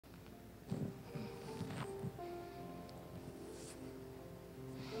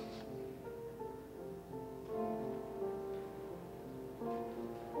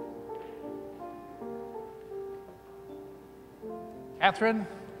Catherine,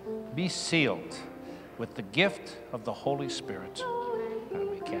 be sealed with the gift of the Holy Spirit.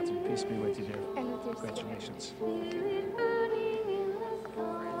 Catherine, peace be with you, dear. And with your Congratulations.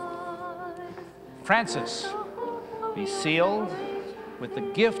 Francis, be sealed with the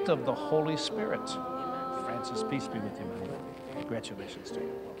gift of the Holy Spirit. Francis, peace be with you, man. Congratulations to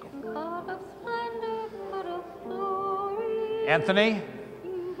you. Welcome. Anthony,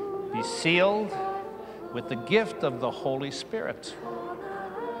 be sealed with the gift of the Holy Spirit.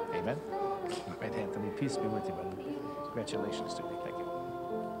 Amen. Right, Anthony, peace be with you, man. Congratulations to you. Thank you.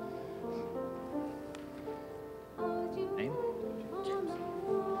 Name? James.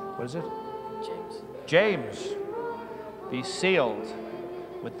 What is it? James. James, be sealed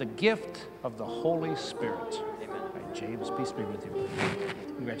with the gift of the Holy Spirit. Amen. Right, James, peace be with you.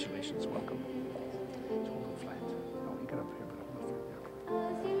 Congratulations. Welcome. Just hold it flat. Oh, you get up here, but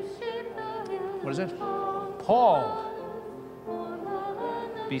I'm not. What is it? Paul,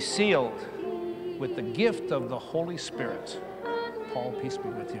 be sealed with the gift of the Holy Spirit. Paul, peace be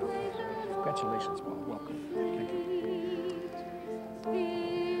with you. Congratulations, Paul. Welcome. Thank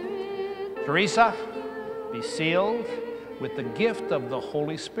you. Teresa, be sealed with the gift of the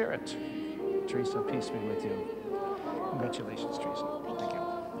Holy Spirit. Teresa, peace be with you. Congratulations, Teresa. Thank you.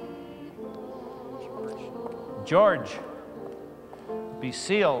 George, be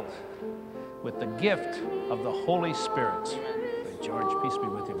sealed with the gift of the Holy Spirit. Right, George, peace be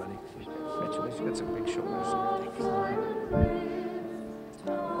with you, buddy. Congratulations. You got some big shoulders.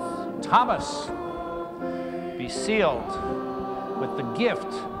 Thomas, be sealed with the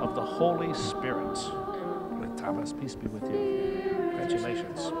gift of the Holy Spirit. Right, Thomas, peace be with you.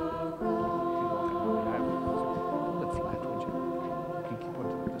 Congratulations. Keep walking down the aisle. Hold it flat, would you? Keep on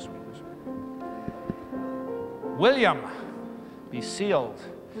this way, this way. William, be sealed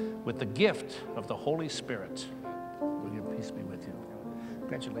with the gift of the Holy Spirit. William, peace be with you.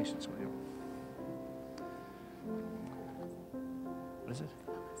 Congratulations, William. What is it?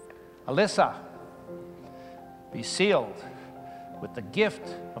 Alyssa, be sealed with the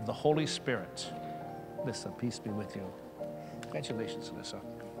gift of the Holy Spirit. Alyssa, peace be with you. Congratulations, Alyssa.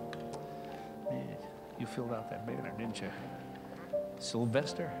 Man, you filled out that banner, didn't you?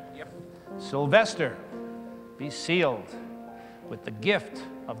 Sylvester? Yep. Sylvester, be sealed with the gift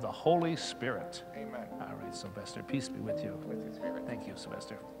of the Holy Spirit. Amen. All right, Sylvester, peace be with you. With your spirit. Thank you,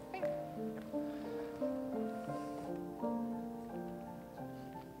 Sylvester.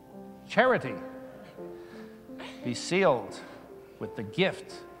 Charity, be sealed with the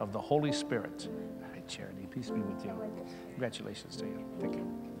gift of the Holy Spirit. All right, Charity, peace be with you. Congratulations to you. Thank you.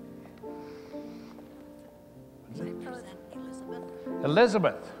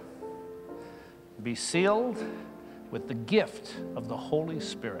 Elizabeth, be sealed with the gift of the Holy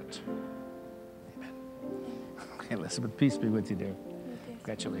Spirit. Amen. Okay, Elizabeth, peace be with you, dear.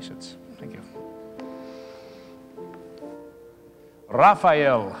 Congratulations. Thank you.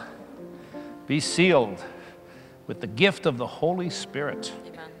 Raphael, be sealed with the gift of the Holy Spirit.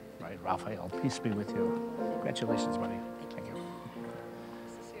 Amen. Right, Raphael, peace be with you. Congratulations, buddy. Thank you.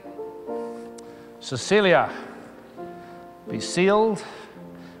 Cecilia, be sealed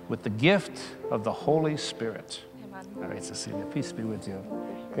with the gift of the Holy Spirit. Amen. All right, Cecilia, peace be with you.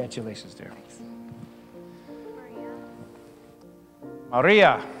 Congratulations, dear.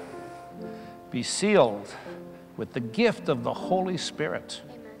 Maria, be sealed with the gift of the Holy Spirit.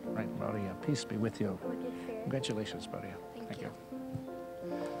 Amen. Right, Maria, peace be with you. With your spirit. Congratulations, Maria. Thank you.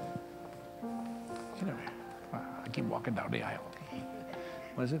 You know, I keep walking down the aisle.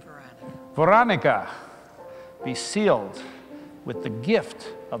 What is it? Veronica, be sealed with the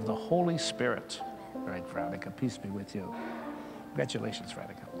gift of the Holy Spirit. All right, Veronica, peace be with you. Congratulations,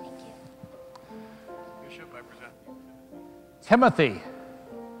 Veronica. Bishop, I present you. Timothy,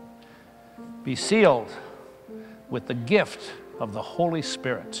 be sealed with the gift of the Holy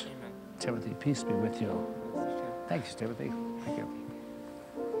Spirit. Amen. Timothy, peace be with you. Thanks, Timothy. Thank you.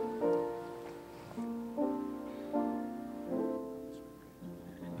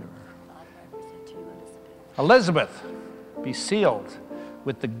 Elizabeth, be sealed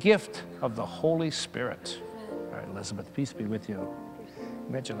with the gift of the Holy Spirit. All right, Elizabeth, peace be with you.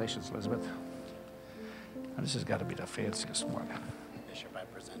 Congratulations, Elizabeth. Now, this has got to be the fanciest one. Bishop, I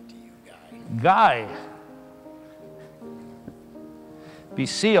present to you, Guy. Guy, be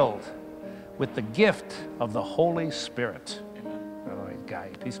sealed with the gift of the Holy Spirit. Amen. All right, Guy,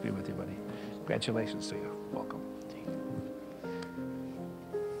 peace be with you, buddy. Congratulations to you. Welcome.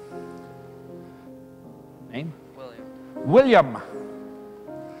 Name? William. William,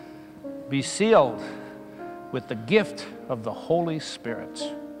 be sealed with the gift of the Holy Spirit.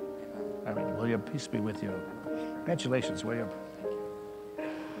 All right, William, peace be with you. Congratulations, William.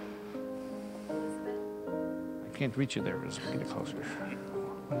 can't reach you there. Elizabeth. Get it closer.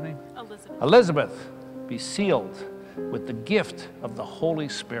 What's her name? Elizabeth. Elizabeth, be sealed with the gift of the Holy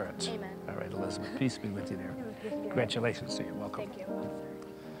Spirit. Amen. All right, Elizabeth, peace be with you there. Congratulations to you. Welcome. Thank you.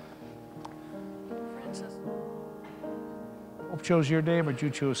 Francis. Hope chose your name or did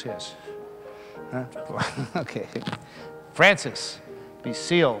you choose his? Huh? Okay. Francis, be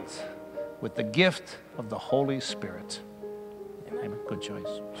sealed with the gift of the Holy Spirit. Amen. Good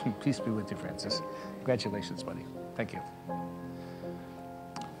choice. Peace be with you, Francis. Congratulations, buddy. Thank you.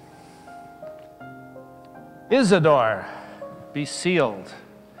 Isidore, be sealed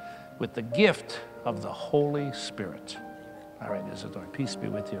with the gift of the Holy Spirit. All right, Isidore, peace be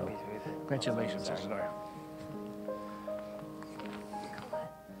with you. Congratulations, Isidore.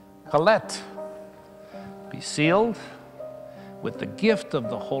 Colette, be sealed with the gift of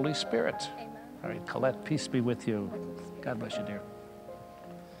the Holy Spirit. Amen. All right, Colette, peace be with you. God bless you, dear.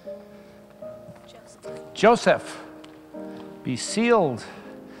 Joseph, be sealed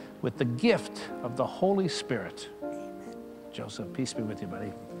with the gift of the Holy Spirit. Joseph, peace be with you,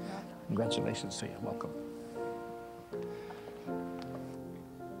 buddy. Congratulations to you. Welcome.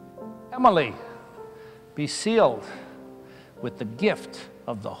 Emily, be sealed with the gift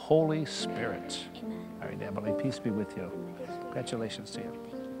of the Holy Spirit. Amen. All right, Emily, peace be with you. Congratulations to you.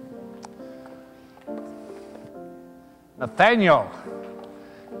 Nathaniel,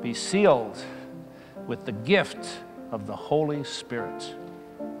 be sealed with the gift of the Holy Spirit.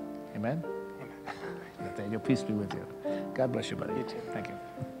 Amen? Nathaniel, peace be with you. God bless you, buddy. You too. Thank you.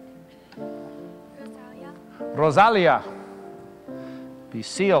 Rosalia, be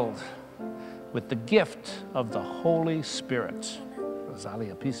sealed with the gift of the Holy Spirit.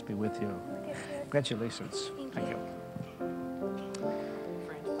 Rosalia, peace be with you. Congratulations. Thank you.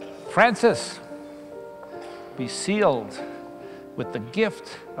 Francis, be sealed with the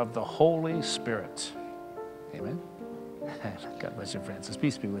gift of the Holy Spirit. Amen. God bless you, Francis.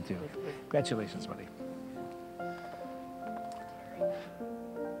 Peace be with you. Congratulations, buddy.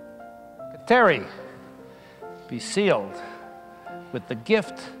 Terry, be sealed with the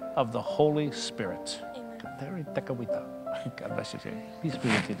gift of the Holy Spirit. Terry Tekawita. God bless you, Terry. Peace be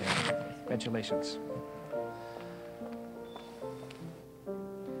with you, Terry. Congratulations.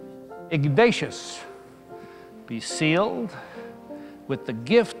 Ignatius, be sealed with the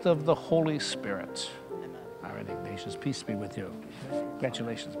gift of the Holy Spirit. All right, Ignatius, peace be with you.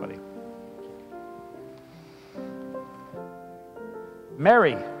 Congratulations, buddy.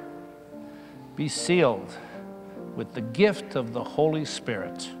 Mary, be sealed with the gift of the Holy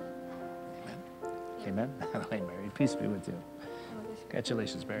Spirit. Amen. Amen. Hi, Mary. Peace be with you.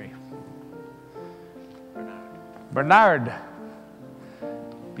 Congratulations, Mary. Bernard,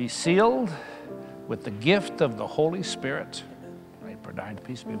 be sealed with the gift of the Holy Spirit. Right, Bernard,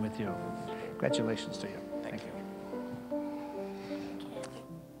 peace be with you. Congratulations to you. Thank you.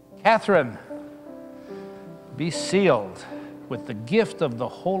 Catherine, be sealed with the gift of the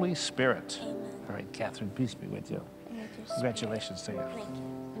Holy Spirit. All right, Catherine, peace be with you. Congratulations to you.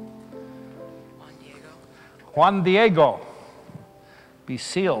 Juan Diego, be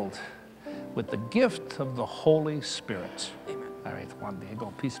sealed with the gift of the Holy Spirit. All right, Juan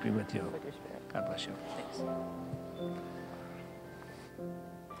Diego, peace be with you. God bless you.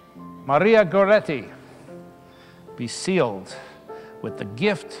 Maria Goretti, be sealed with the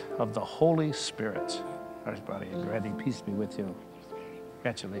gift of the Holy Spirit. All right, Maria Goretti, peace be with you.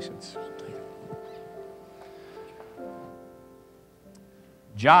 Congratulations.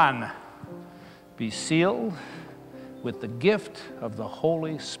 John, be sealed with the gift of the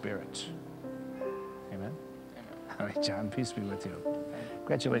Holy Spirit. Amen? All right, John, peace be with you.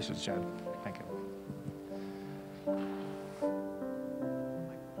 Congratulations, John. Thank you.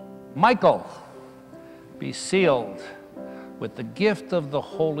 Michael, be sealed with the gift of the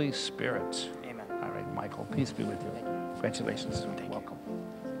Holy Spirit. Amen. All right, Michael, peace be with you. Congratulations. Welcome.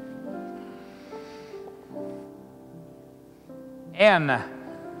 Anne,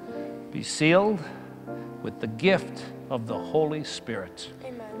 be sealed with the gift of the Holy Spirit.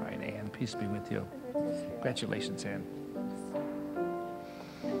 Amen. All right, Anne, peace be with you. Congratulations, Anne.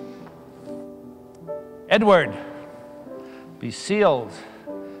 Edward, be sealed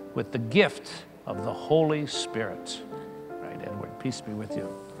with the gift of the Holy Spirit. All right, Edward, peace be with you.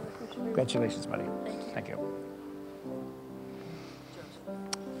 Congratulations, buddy. Thank you.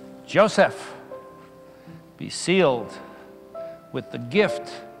 Joseph, be sealed with the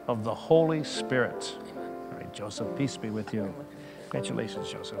gift of the Holy Spirit. All right, Joseph, peace be with you. Congratulations,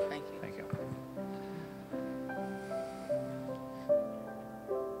 Joseph. Thank you.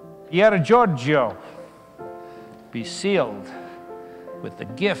 Pier Giorgio, be sealed with the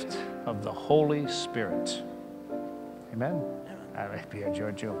gift of the Holy Spirit. Amen? All right, Pierre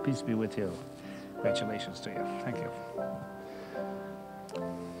Giorgio, peace be with you. Congratulations to you. Thank you.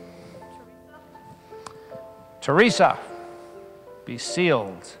 Teresa, be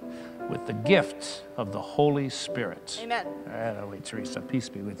sealed with the gift of the Holy Spirit. Amen. Hallelujah, Teresa, peace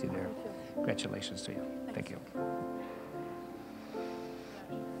be with you there. Congratulations to you. Thank you.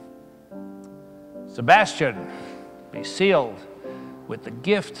 Sebastian, be sealed with the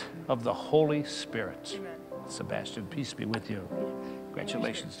gift of the Holy Spirit. Amen. Sebastian, peace be with you.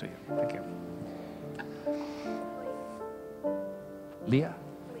 Congratulations to you. Thank you. Leah?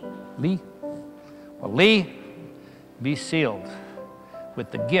 Lee? Well, Lee, be sealed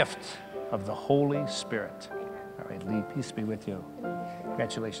with the gift of the Holy Spirit. All right, Lee, peace be with you.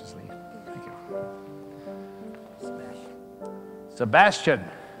 Congratulations, Lee. Thank you. Sebastian,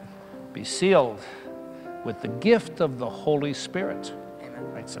 be sealed with the gift of the Holy Spirit. Amen.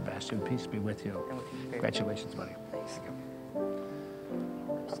 All right, Sebastian, peace be with you. And with your spirit. Congratulations, buddy. Thanks.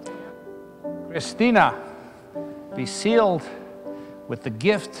 Christina, be sealed with the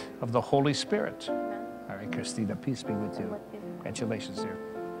gift of the Holy Spirit. All right, Christina, peace be with you. Congratulations, dear.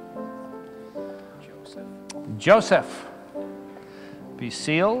 Joseph, be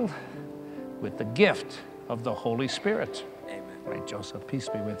sealed with the gift of the Holy Spirit. Amen. All right, Joseph, peace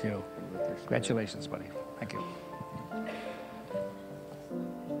be with you. Congratulations, buddy. Thank you. Come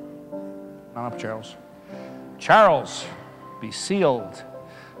on up, Charles. Charles, be sealed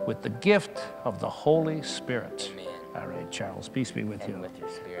with the gift of the Holy Spirit. Amen. All right, Charles, peace be with you. And with your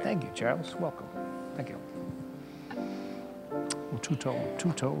spirit. Thank you, Charles. Welcome. Thank you. Oh,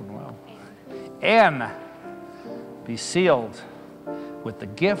 two-tone, wow. Anne, be sealed with the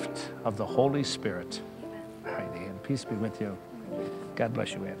gift of the Holy Spirit. All right, Anne, peace be with you. God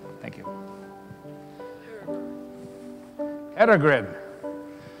bless you, Anne. Thank you. Peregrine,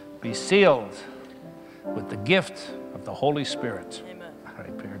 be sealed with the gift of the Holy Spirit. Amen. All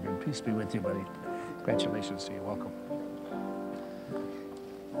right, Peregrine, peace be with you, buddy. Congratulations to you. Welcome.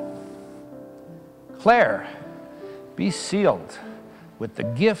 Claire, be sealed with the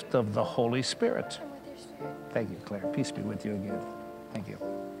gift of the Holy Spirit. Thank you, Claire. Peace be with you again. Thank you.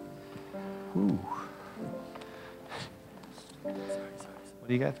 Ooh. What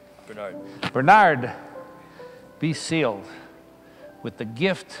do you got? Bernard. Bernard, be sealed with the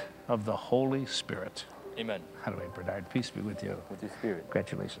gift of the Holy Spirit. Amen. How do I, Bernard? Peace be with you. With your spirit.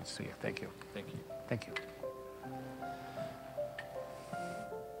 Congratulations to you. Thank you. Thank you. Thank you.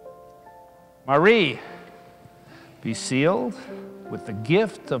 Marie, be sealed with the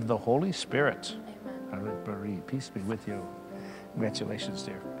gift of the Holy Spirit. All right, Marie, peace be with you. Congratulations,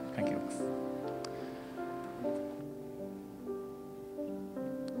 dear. Thank you.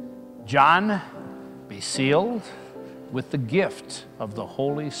 John, be sealed with the gift of the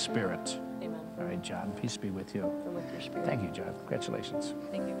Holy Spirit. Amen. All right, John, peace be with you. And with your spirit. Thank you, John. Congratulations.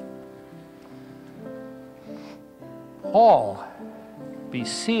 Thank you. Paul, be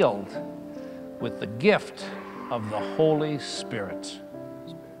sealed with the gift of the Holy Spirit.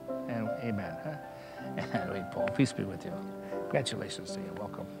 And amen. Huh? Wait, Paul, peace be with you. Congratulations to you.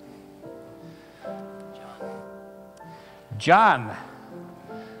 Welcome. John,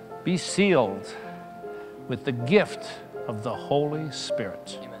 be sealed with the gift of the Holy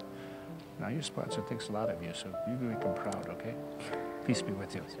Spirit. Amen. Now, your sponsor thinks a lot of you, so you make him proud, okay? Peace be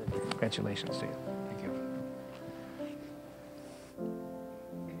with you. Congratulations to you. Thank you.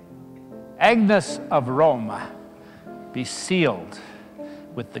 Agnes of Rome, be sealed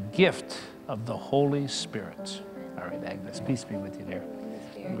with the gift of the Holy Spirit. All right, Agnes, peace be with you there.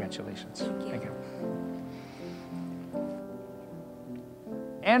 Congratulations. Thank you.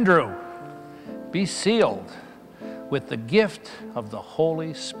 Andrew, be sealed with the gift of the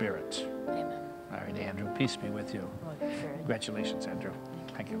Holy Spirit. Amen. All right, Andrew, peace be with you. Congratulations, Andrew.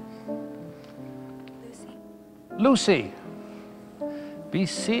 Thank you. Lucy, be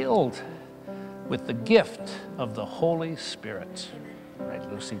sealed with the gift of the Holy Spirit. All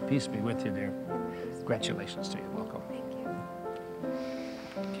right, Lucy, peace be with you, dear. Congratulations to you. Welcome.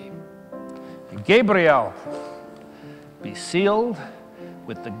 And Gabriel, be sealed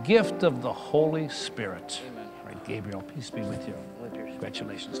with the gift of the Holy Spirit. All right, Gabriel, peace be with you.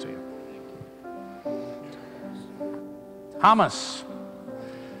 Congratulations to you. Thomas,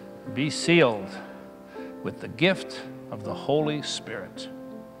 be sealed with the gift of the Holy Spirit.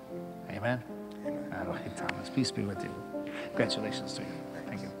 Amen. All right, Thomas, peace be with you. Congratulations to you.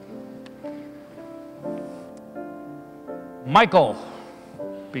 Thank you. Michael,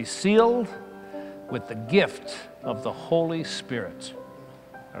 be sealed with the gift of the Holy Spirit.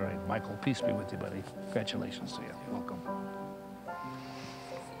 All right, Michael, peace be with you, buddy. Congratulations to you. Welcome.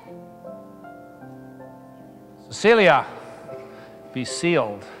 Cecilia, be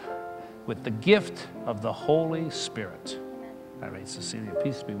sealed with the gift of the Holy Spirit. All right, Cecilia,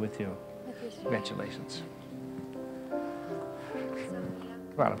 peace be with you. Congratulations.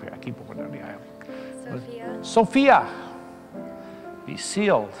 Come on up here. I keep moving down the aisle. Sophia, be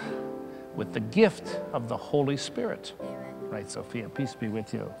sealed with the gift of the Holy Spirit. Amen. Right, Sophia, peace be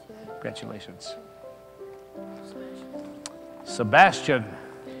with you. Congratulations. Sebastian,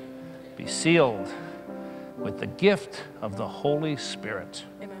 be sealed with the gift of the Holy Spirit.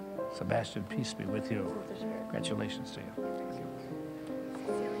 Amen. Sebastian, peace be with you. Congratulations to you.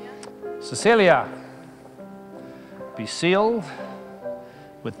 Cecilia. Cecilia, be sealed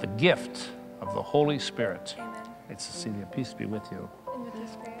with the gift of the Holy Spirit. Amen. Right, Cecilia, peace be with you. And with your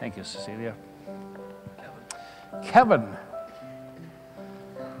spirit. Thank you, Cecilia. Kevin,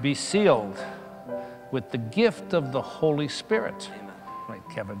 be sealed with the gift of the Holy Spirit. Amen. Right,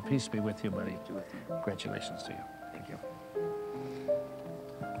 Kevin, peace be with you, buddy. Congratulations to you. Thank you.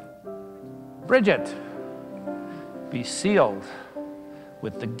 Bridget, be sealed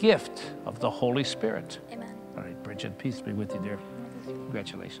with the gift of the Holy Spirit. Amen. All right, Bridget, peace be with you, dear.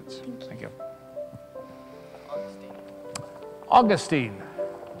 Congratulations. Thank you. Augustine,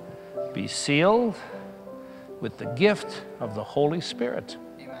 be sealed with the gift of the Holy Spirit.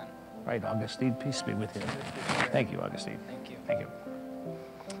 Amen. Right, Augustine, peace be with you. Thank you, Augustine. Thank you. Thank you.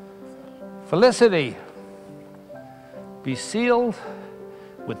 Felicity, be sealed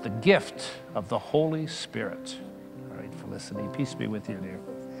with the gift of the Holy Spirit. All right, Felicity, peace be with you, dear.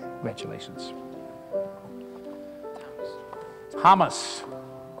 Congratulations. Thomas,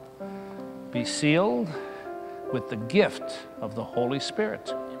 be sealed with the gift of the Holy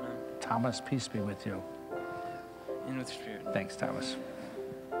Spirit. Amen. Thomas, peace be with you. And with your spirit. Thanks, Thomas.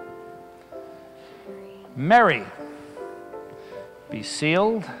 Mary, be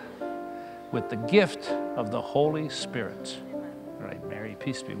sealed with the gift of the Holy Spirit. All right, Mary,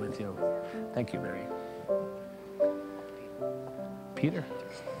 peace be with you. Thank you, Mary. Peter?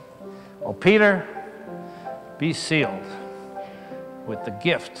 Oh, Peter, be sealed with the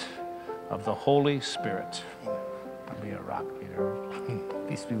gift of the Holy Spirit. I'll be a rock, Peter.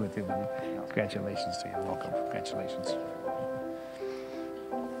 Peace be with you, buddy. Congratulations to you. Welcome. Congratulations.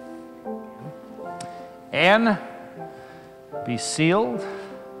 Anne, be sealed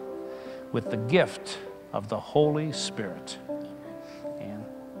with the gift of the Holy Spirit. Anne,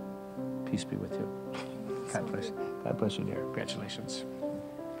 peace be with you. God bless you. God bless you, dear. Congratulations.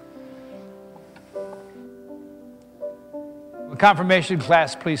 The confirmation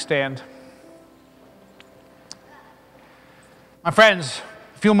class, please stand. My friends,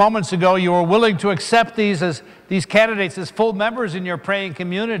 a few moments ago, you were willing to accept these candidates as full members in your praying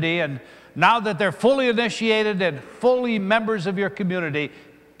community, and now that they're fully initiated and fully members of your community,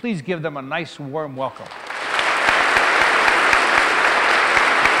 please give them a nice, warm welcome.